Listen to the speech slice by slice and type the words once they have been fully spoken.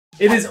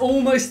It is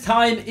almost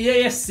time.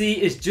 EAFC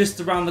is just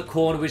around the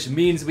corner, which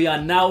means we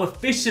are now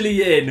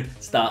officially in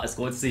Starter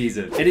Squad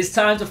season. It is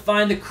time to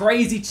find the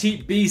crazy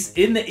cheap beasts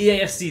in the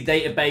EAFC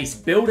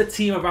database, build a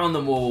team around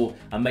them all,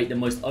 and make the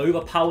most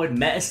overpowered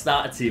meta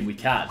starter team we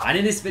can. And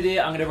in this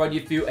video, I'm going to run you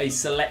through a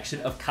selection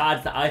of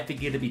cards that I think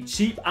are going to be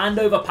cheap and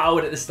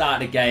overpowered at the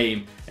start of the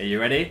game. Are you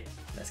ready?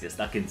 Let's get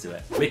stuck into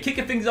it. We're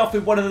kicking things off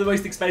with one of the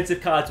most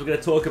expensive cards we're going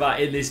to talk about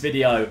in this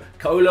video.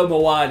 Kolo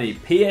Muani,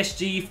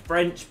 PSG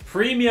French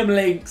premium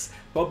links.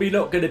 Probably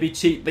not going to be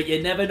cheap, but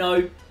you never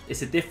know.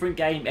 It's a different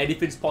game.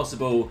 Anything's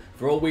possible.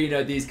 For all we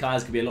know, these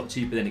cards could be a lot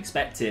cheaper than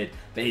expected,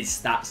 but his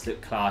stats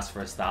look class for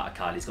a starter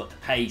card. He's got the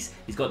pace,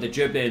 he's got the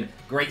dribbling,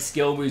 great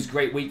skill moves,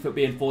 great weak foot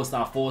being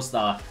 4-star,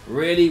 4-star,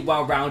 really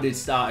well-rounded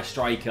starter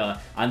striker,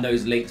 and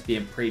those links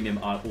being premium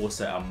are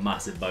also a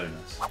massive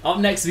bonus. Up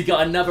next, we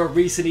got another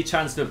recently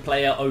transferred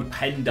player,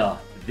 Openda.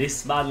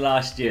 This man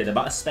last year, the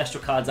amount of special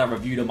cards I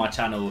reviewed on my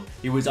channel,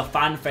 he was a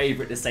fan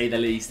favourite to say the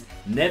least.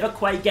 Never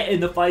quite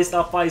getting the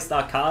 5-star,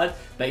 5-star card,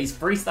 but he's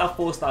 3-star,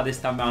 4-star this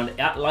time around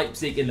at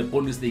Leipzig in the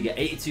Bundesliga,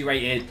 82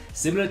 rated,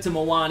 similar to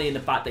Muani in the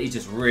fact that he's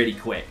just really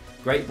quick.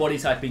 Great body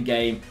typing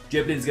game,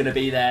 dribbling's going to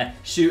be there,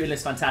 shooting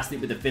is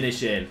fantastic with the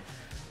finishing.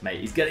 Mate,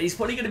 he's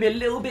probably going to be a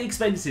little bit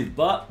expensive,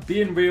 but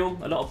being real,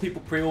 a lot of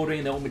people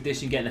pre-ordering their own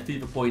edition, getting the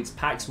FIFA points,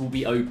 packs will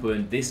be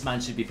open. This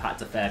man should be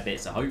packed a fair bit,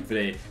 so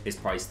hopefully his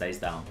price stays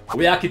down.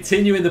 We are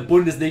continuing the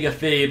Bundesliga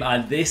theme,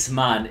 and this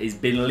man has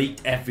been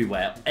leaked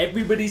everywhere.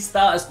 Everybody's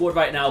starter squad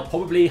right now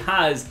probably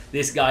has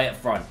this guy up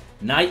front.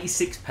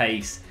 96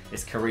 pace.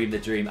 It's Karim the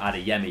Dream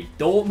Adeyemi.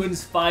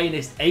 Dortmund's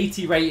finest,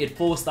 80 rated,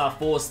 4-star,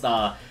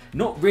 4-star.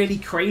 Not really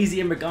crazy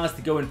in regards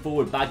to going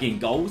forward bagging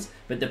goals,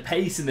 but the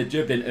pace and the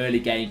dribbling early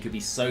game could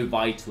be so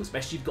vital,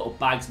 especially if you've got a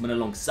bagsman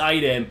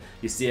alongside him.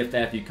 You see a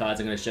fair few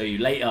cards I'm going to show you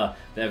later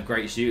that have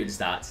great shooting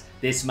stats.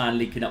 This man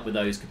linking up with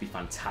those could be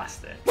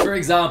fantastic. For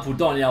example,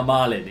 Donyell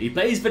Marlin. He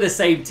plays for the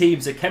same team,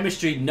 so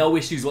chemistry, no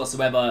issues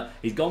whatsoever.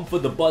 He's gone for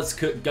the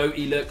buzzcut,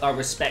 goatee look. I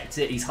respect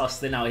it. He's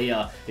hustling out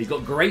here. He's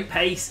got great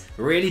pace,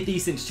 really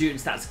decent shooting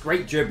stats,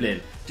 great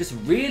dribbling. Just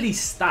really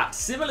stats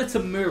similar to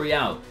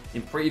Muriel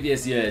in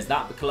previous years.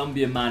 That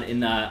Colombian man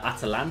in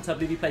Atalanta, I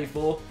believe he played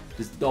for,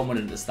 was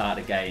dominant at the start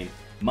of the game.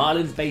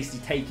 Marlin's basically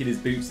taking his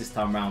boots this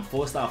time around.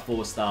 4-star,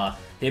 4-star.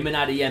 Him and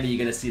Adeyemi you're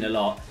going to see a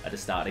lot at the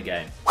start of the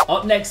game.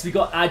 Up next, we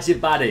got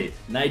Ajibade,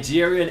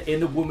 Nigerian in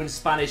the Women's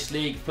Spanish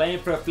League, playing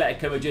for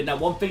Atletico Madrid. Now,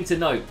 one thing to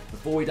note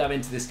before we dive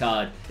into this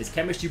card is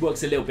chemistry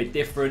works a little bit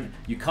different.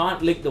 You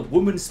can't link the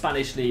Women's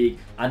Spanish League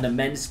and the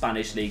Men's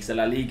Spanish League, so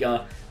La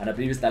Liga, and I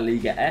believe it's La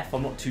Liga F,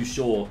 I'm not too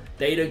sure.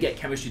 They don't get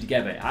chemistry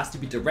together. It has to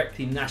be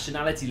directly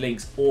nationality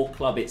links or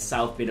club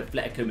itself, being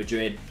Atletico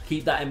Madrid.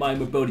 Keep that in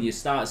mind when building your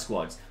starter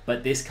squads.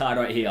 But this card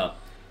right here,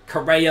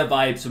 Correa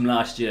vibes from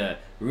last year.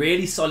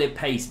 Really solid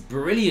pace,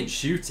 brilliant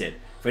shooting.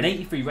 For an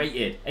 83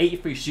 rated,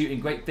 83 shooting,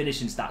 great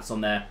finishing stats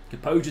on there.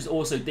 Composure's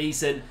also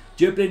decent.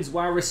 Dribbling's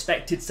well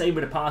respected, same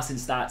with the passing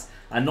stats.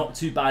 And not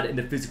too bad in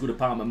the physical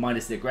department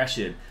minus the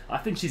aggression. I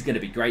think she's going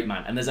to be great,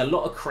 man. And there's a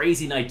lot of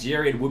crazy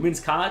Nigerian women's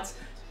cards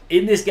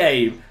in this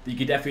game that you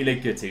could definitely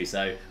link her to,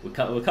 so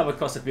we'll come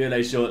across a few of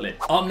those shortly.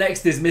 Up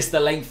next is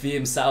Mr. Lengthy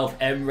himself,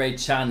 Emre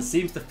Can.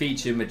 Seems to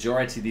feature in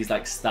majority of these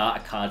like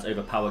starter cards,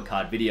 overpowered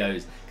card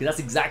videos, because that's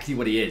exactly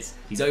what he is.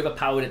 He's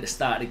overpowered at the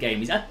start of the game.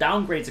 He's had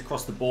downgrades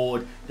across the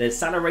board. The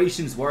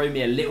accelerations worry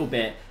me a little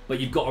bit, but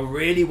you've got a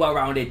really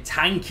well-rounded,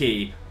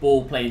 tanky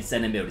ball-playing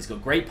centre mid. He's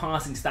got great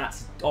passing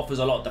stats, offers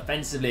a lot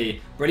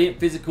defensively, brilliant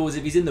physicals.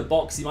 If he's in the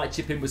box, he might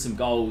chip in with some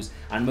goals.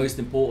 And most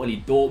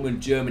importantly, Dortmund,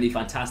 Germany,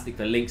 fantastic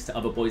for links to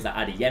other boys like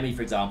Adeyemi,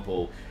 for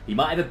example. He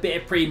might have a bit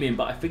of premium,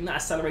 but I think that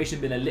acceleration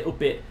being a little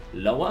bit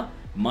lower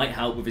might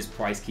help with his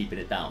price, keeping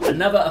it down.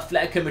 Another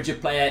Atletico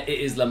Madrid player, it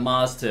is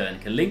Lamar's turn.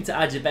 Can link to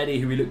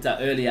Ajibade, who we looked at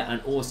earlier,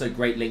 and also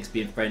great links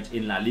being French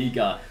in La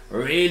Liga.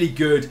 Really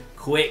good,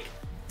 quick,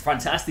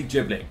 fantastic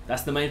dribbling.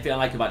 That's the main thing I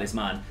like about this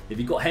man. If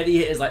you've got heavy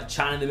hitters like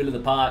Chan in the middle of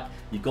the park,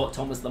 you've got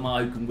Thomas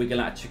Lamar who can wiggle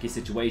out of tricky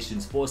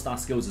situations, 4-star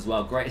skills as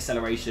well, great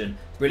acceleration,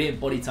 brilliant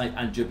body type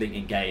and dribbling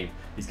in game.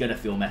 He's going to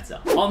feel meta.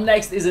 Up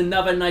next is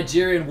another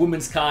Nigerian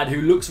women's card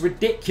who looks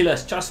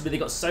ridiculous. Trust me, they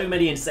got so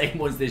many insane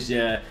ones this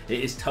year. It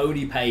is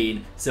Tony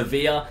Payne,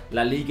 Sevilla,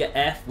 La Liga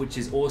F, which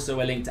is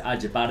also a link to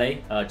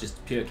Ajibade,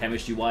 just pure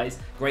chemistry wise.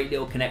 Great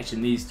little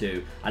connection, these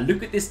two. And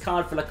look at this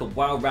card for like a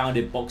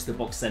well-rounded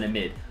box-to-box centre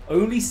mid.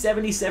 Only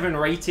 77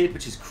 rated,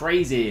 which is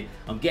crazy.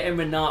 I'm getting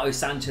Renato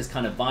Sanchez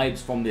kind of vibes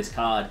from this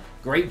card.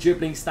 Great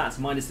dribbling stats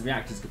minus the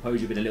reactor's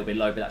composure being a little bit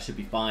low, but that should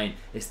be fine.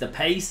 It's the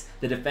pace,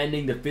 the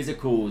defending, the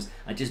physicals,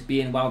 and just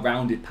being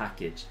well-rounded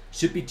package.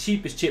 Should be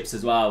cheap as chips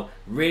as well.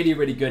 Really,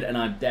 really good, and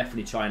I'm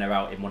definitely trying her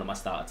out in one of my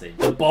starter teams.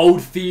 The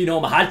bold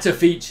phenom had to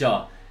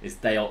feature is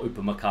Dale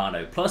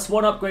Upamecano.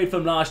 +1 upgrade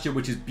from last year,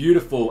 which is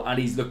beautiful, and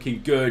he's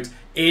looking good.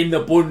 in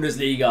the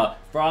Bundesliga.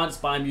 France,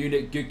 Bayern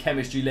Munich, good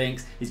chemistry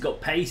links. He's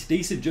got pace,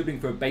 decent dribbling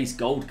for a base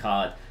gold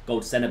card.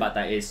 Gold centre back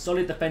that is.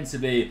 Solid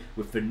defensively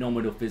with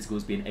phenomenal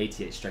physicals, being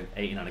 88 strength,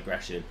 89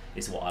 aggression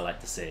is what I like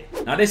to see.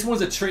 Now this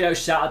one's a trio.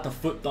 Shout out to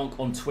FootDonk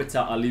on Twitter.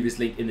 I'll leave his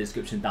link in the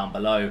description down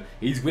below.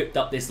 He's whipped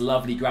up this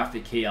lovely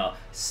graphic here.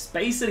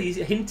 Basically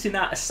hinting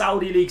at a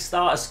Saudi League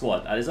starter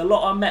squad. There's a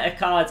lot of meta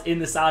cards in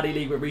the Saudi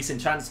League with recent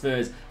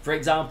transfers. For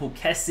example,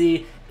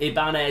 Kessie,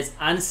 Ibanez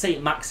and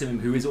St. Maximum,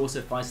 who is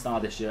also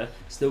 5-star this year.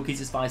 Still keeps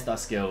his 5-star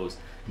skills.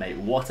 Mate,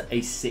 what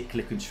a sick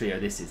looking trio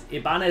this is.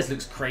 Ibanez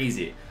looks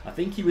crazy. I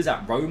think he was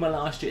at Roma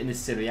last year in the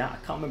Serie A. I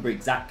can't remember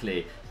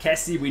exactly.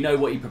 Kessie, we know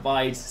what he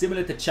provides.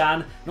 Similar to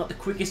Chan, not the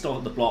quickest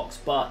of the blocks,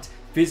 but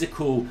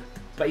physical,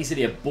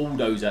 basically a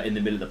bulldozer in the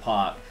middle of the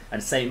park.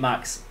 And St.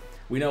 Max,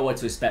 we know what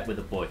to expect with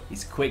the boy.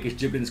 He's quick, his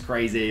dribbling's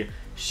crazy.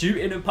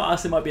 Shooting and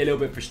passing might be a little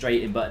bit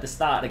frustrating, but at the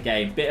start of the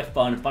game, bit of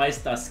fun,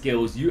 5-star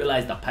skills,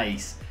 utilise the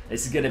pace.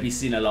 This is going to be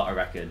seen a lot, I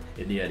reckon,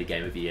 in the early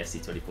game of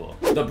EFC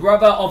 24. The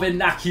brother of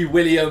Inaki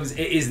Williams,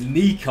 it is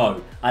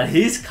Nico. And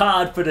his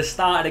card for the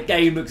start of the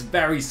game looks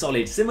very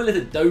solid. Similar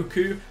to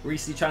Doku,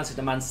 recently transferred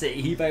to Man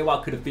City. He very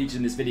well could have featured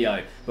in this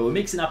video. But we're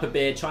mixing up a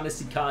bit, trying to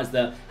see cards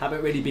that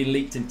haven't really been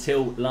leaked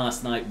until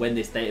last night when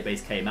this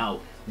database came out.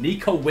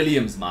 Nico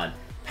Williams, man.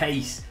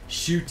 Pace,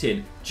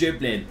 shooting,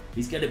 dribbling.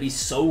 He's going to be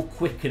so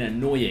quick and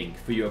annoying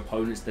for your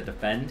opponents to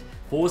defend.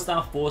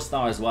 4-star,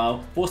 4-star as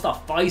well.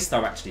 4-star,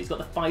 5-star actually. He's got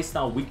the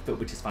 5-star weak foot,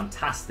 which is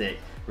fantastic.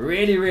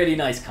 Really, really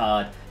nice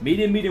card.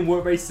 Medium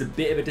work rate is a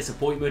bit of a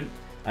disappointment.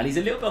 And he's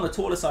a little bit on the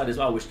taller side as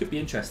well, which could be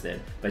interesting.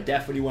 But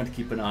definitely want to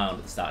keep an eye on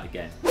at the start of the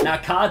game. Now, a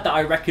card that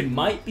I reckon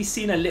might be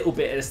seen a little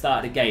bit at the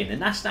start of the game. The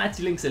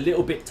nationality link's a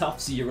little bit tough,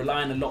 so you're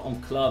relying a lot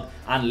on club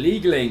and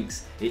league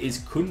links. It is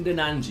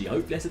Kundananji.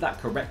 Hopefully I said that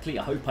correctly.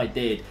 I hope I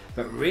did.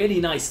 But really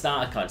nice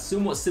starter card.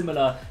 Somewhat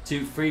similar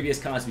to previous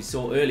cards we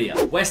saw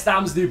earlier. West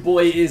Ham's new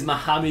boy is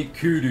Mohamed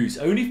Kudus.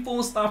 Only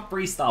 4-star,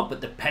 3-star, but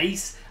the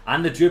pace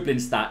and the dribbling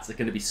stats are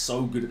going to be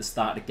so good at the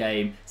start of the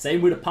game.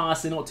 Same with the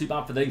passing, not too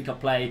bad for the link-up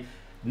play.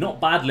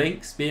 Not bad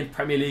links, being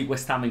Premier League,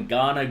 West Ham and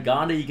Ghana.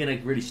 Ghana, you're going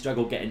to really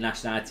struggle getting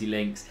nationality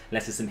links,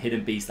 unless there's some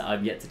hidden beasts that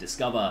I've yet to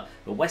discover.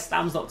 But West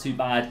Ham's not too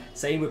bad.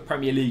 Same with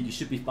Premier League, you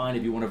should be fine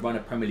if you want to run a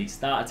Premier League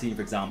starter team,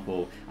 for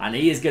example. And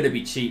he is going to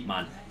be cheap,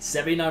 man.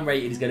 79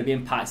 rated, he's going to be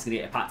in packs, he's going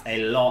to get packed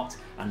a lot,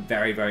 and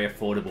very, very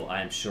affordable,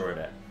 I am sure of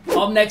it.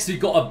 Up next, we've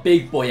got a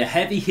big boy, a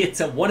heavy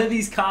hitter. One of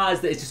these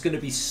cards that is just going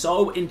to be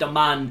so in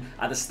demand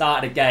at the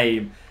start of the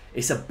game.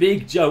 It's a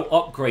Big Joe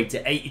upgrade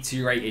to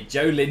 82 rated,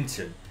 Joe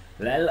Linton.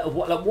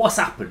 What's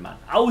happened, man?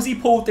 How's he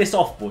pulled this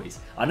off, boys?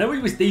 I know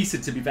he was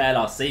decent, to be fair,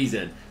 last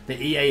season,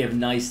 but EA have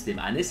niced him,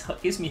 and this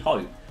gives me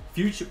hope.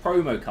 Future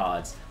promo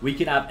cards, we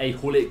can have a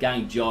Hullet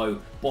Gang Joe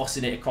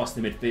bossing it across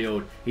the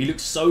midfield. He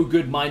looks so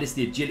good, minus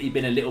the agility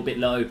being a little bit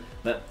low,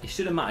 but it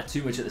shouldn't matter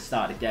too much at the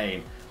start of the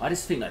game. I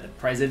just think like the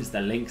presence,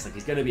 the links, like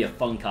he's going to be a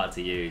fun card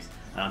to use.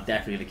 And I'm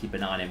definitely going to keep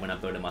an eye on him when I'm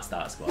building my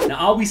starter squad.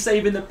 Now, are we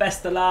saving the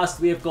best to last?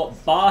 We have got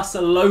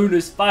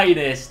Barcelona's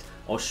finest,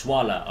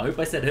 Oshwala. I hope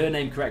I said her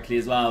name correctly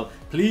as well.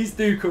 Please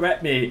do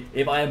correct me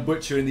if I am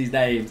butchering these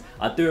names.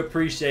 I do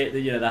appreciate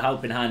the the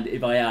helping hand.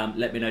 If I am,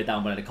 let me know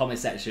down below in the comment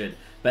section.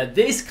 But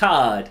this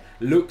card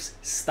looks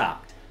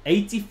stacked.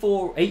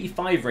 84,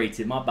 85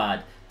 rated, my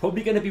bad.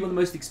 Probably going to be one of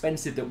the most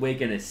expensive that we're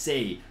going to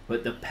see.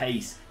 But the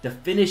pace, the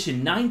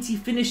finishing, 90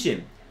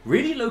 finishing.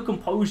 Really low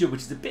composure,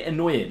 which is a bit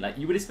annoying. Like,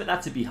 you would expect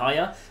that to be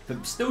higher,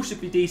 but still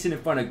should be decent in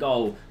front of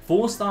goal.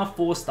 4-star,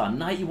 4-star,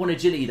 91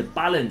 agility, the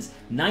balance,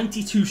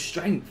 92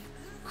 strength.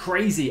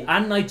 Crazy.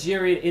 And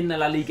Nigerian in the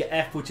La Liga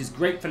F, which is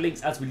great for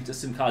links, as we looked at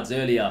some cards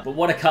earlier. But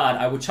what a card.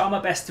 I will try my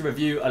best to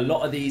review a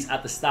lot of these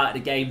at the start of the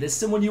game. There's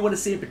someone you want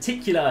to see in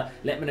particular,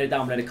 let me know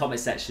down below in the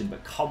comment section.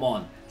 But come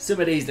on, some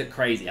of these look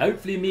crazy.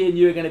 Hopefully me and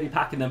you are going to be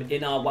packing them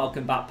in our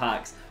welcome back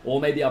packs, or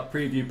maybe our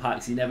preview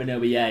packs. You never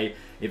know, EA.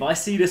 If I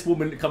see this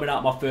woman coming out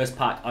of my first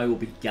pack, I will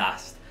be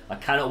gassed. I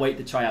cannot wait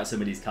to try out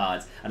some of these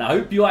cards. And I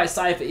hope you are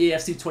excited for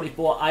EFC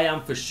 24. I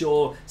am for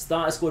sure.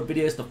 Starter squad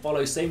videos to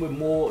follow. Same with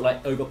more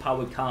like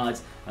overpowered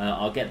cards.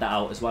 I'll get that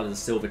out, as well as the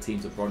silver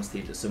teams or bronze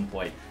teams at some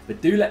point.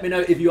 But do let me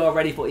know if you are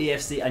ready for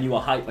EFC and you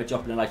are hyped by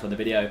dropping a like on the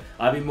video.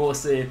 I'll be more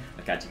soon.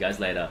 I'll catch you guys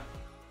later.